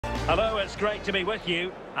Hello, it's great to be with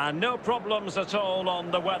you, and no problems at all on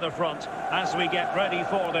the weather front as we get ready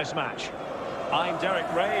for this match. I'm Derek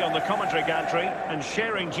Ray on the commentary gantry, and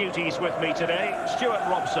sharing duties with me today, Stuart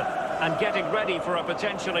Robson, and getting ready for a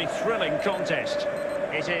potentially thrilling contest.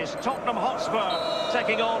 It is Tottenham Hotspur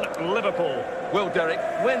taking on Liverpool. Well, Derek,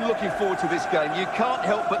 when looking forward to this game, you can't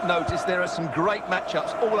help but notice there are some great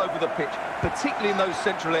matchups all over the pitch, particularly in those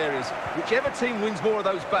central areas. Whichever team wins more of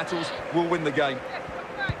those battles will win the game.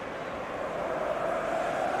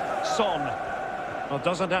 Son. Well,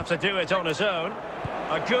 doesn't have to do it on his own.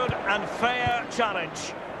 A good and fair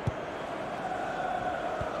challenge.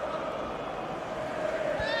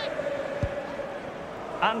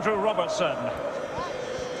 Andrew Robertson.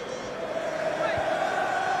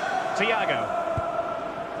 Thiago.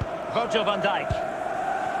 Virgil van Dijk.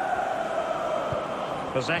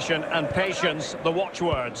 Possession and patience, the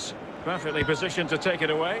watchwords. Perfectly positioned to take it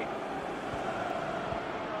away.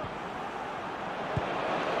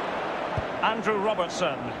 Andrew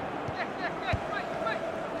Robertson.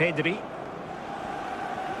 Pedri.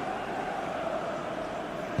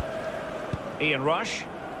 Ian Rush.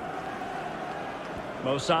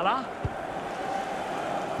 Mo Salah.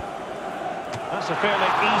 That's a fairly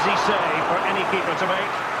easy save for any keeper to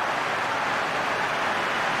make.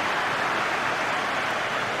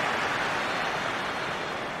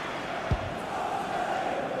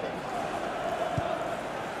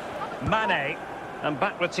 Mane. And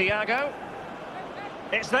back with Thiago.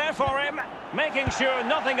 It's there for him, making sure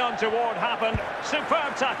nothing untoward happened.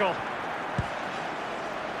 Superb tackle.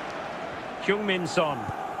 Heung-min Son.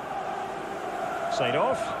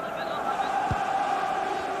 Seedorf.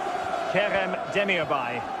 Kerem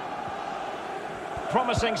Demirbay.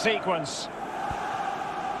 Promising sequence.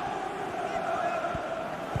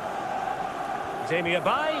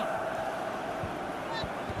 Demirbay.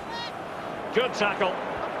 Good tackle.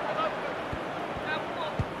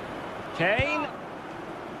 Kane.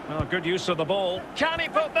 Well, good use of the ball. Can he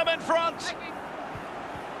put them in front?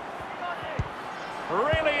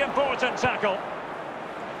 Really important tackle.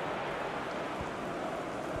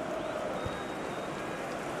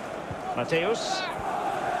 Mateus.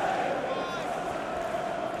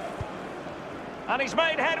 And he's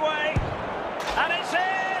made headway. And it's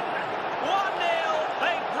in! 1-0.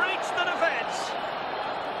 They've breached the defence.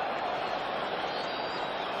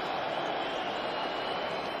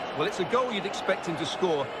 Well, it's a goal you'd expect him to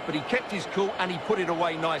score, but he kept his cool and he put it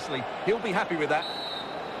away nicely. He'll be happy with that.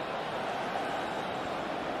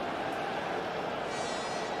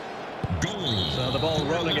 So the ball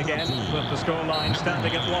rolling again with the scoreline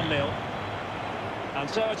standing at 1-0. And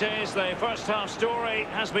so it is, the first half story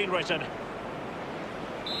has been written.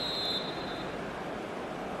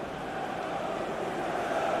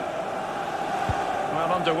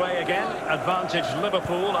 Well, underway again. Advantage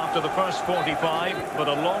Liverpool after the first 45, but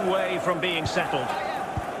a long way from being settled.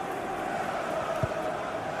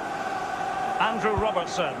 Andrew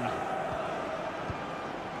Robertson.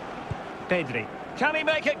 Pedri. Can he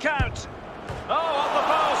make it count? Oh, on the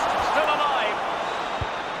post, still alive.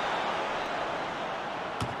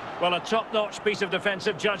 Well, a top-notch piece of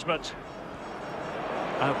defensive judgment.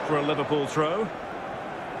 Out for a Liverpool throw.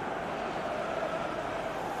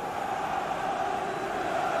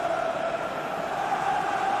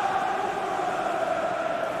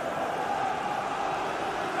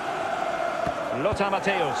 Lothar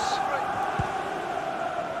Matthäus.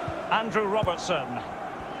 Andrew Robertson.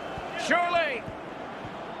 Surely.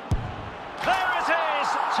 There it is.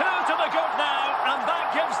 2 to the good now, and that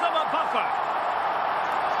gives them a buffer.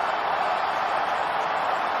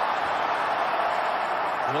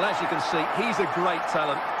 Well, as you can see, he's a great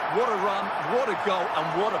talent. What a run, what a goal, and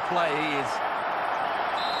what a player he is.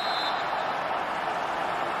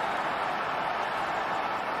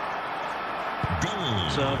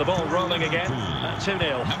 So the ball rolling again at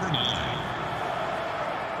 2-0.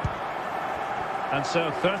 And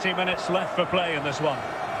so 30 minutes left for play in this one.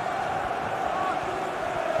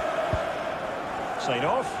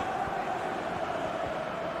 Seedorf.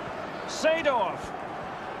 Seedorf.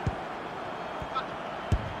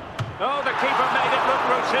 Oh, the keeper made it look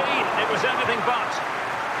routine. It was anything but.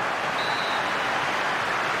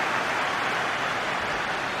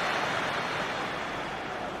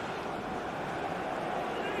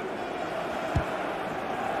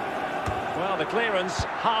 Well, the clearance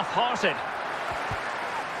half-hearted.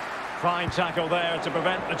 Fine tackle there to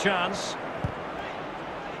prevent the chance.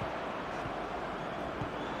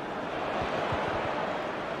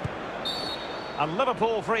 A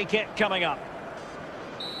Liverpool free kick coming up.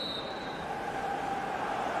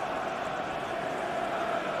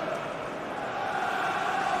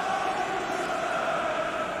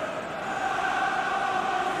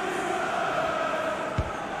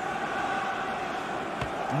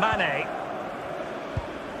 Mane.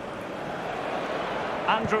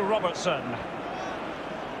 Andrew Robertson.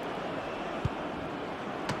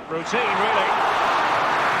 Routine, really.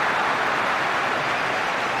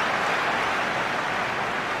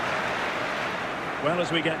 Well,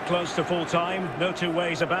 as we get close to full-time, no two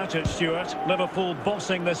ways about it, Stuart. Liverpool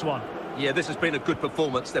bossing this one. Yeah, this has been a good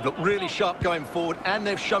performance. They've looked really sharp going forward, and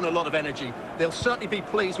they've shown a lot of energy. They'll certainly be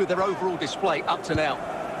pleased with their overall display up to now.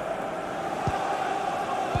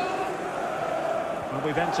 Well,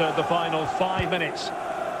 we've entered the final 5 minutes.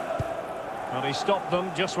 Well, he stopped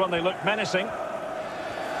them just when they looked menacing.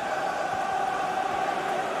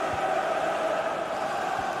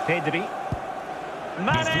 Pedri.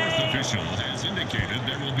 Mane! The fourth official has indicated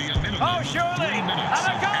there will be a minimum Oh, of surely! 3 minutes And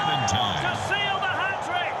a of goal added to time. seal the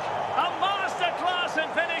hat-trick! A masterclass in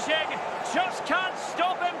finishing. Just can't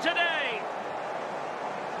stop him today.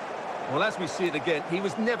 Well, as we see it again, he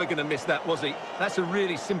was never going to miss that, was he? That's a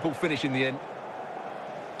really simple finish in the end.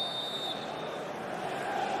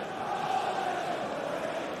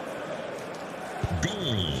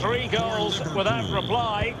 Goal 3 goals for without Liverpool.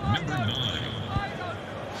 reply. Number 9.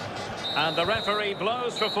 And the referee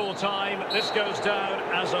blows for full-time. This goes down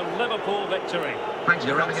as a Liverpool victory.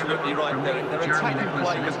 You're absolutely right, Derek. Their attacking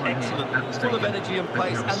play was excellent, full of energy and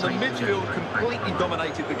pace, and the midfield completely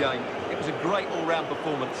dominated the game. It was a great all-round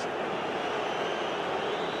performance.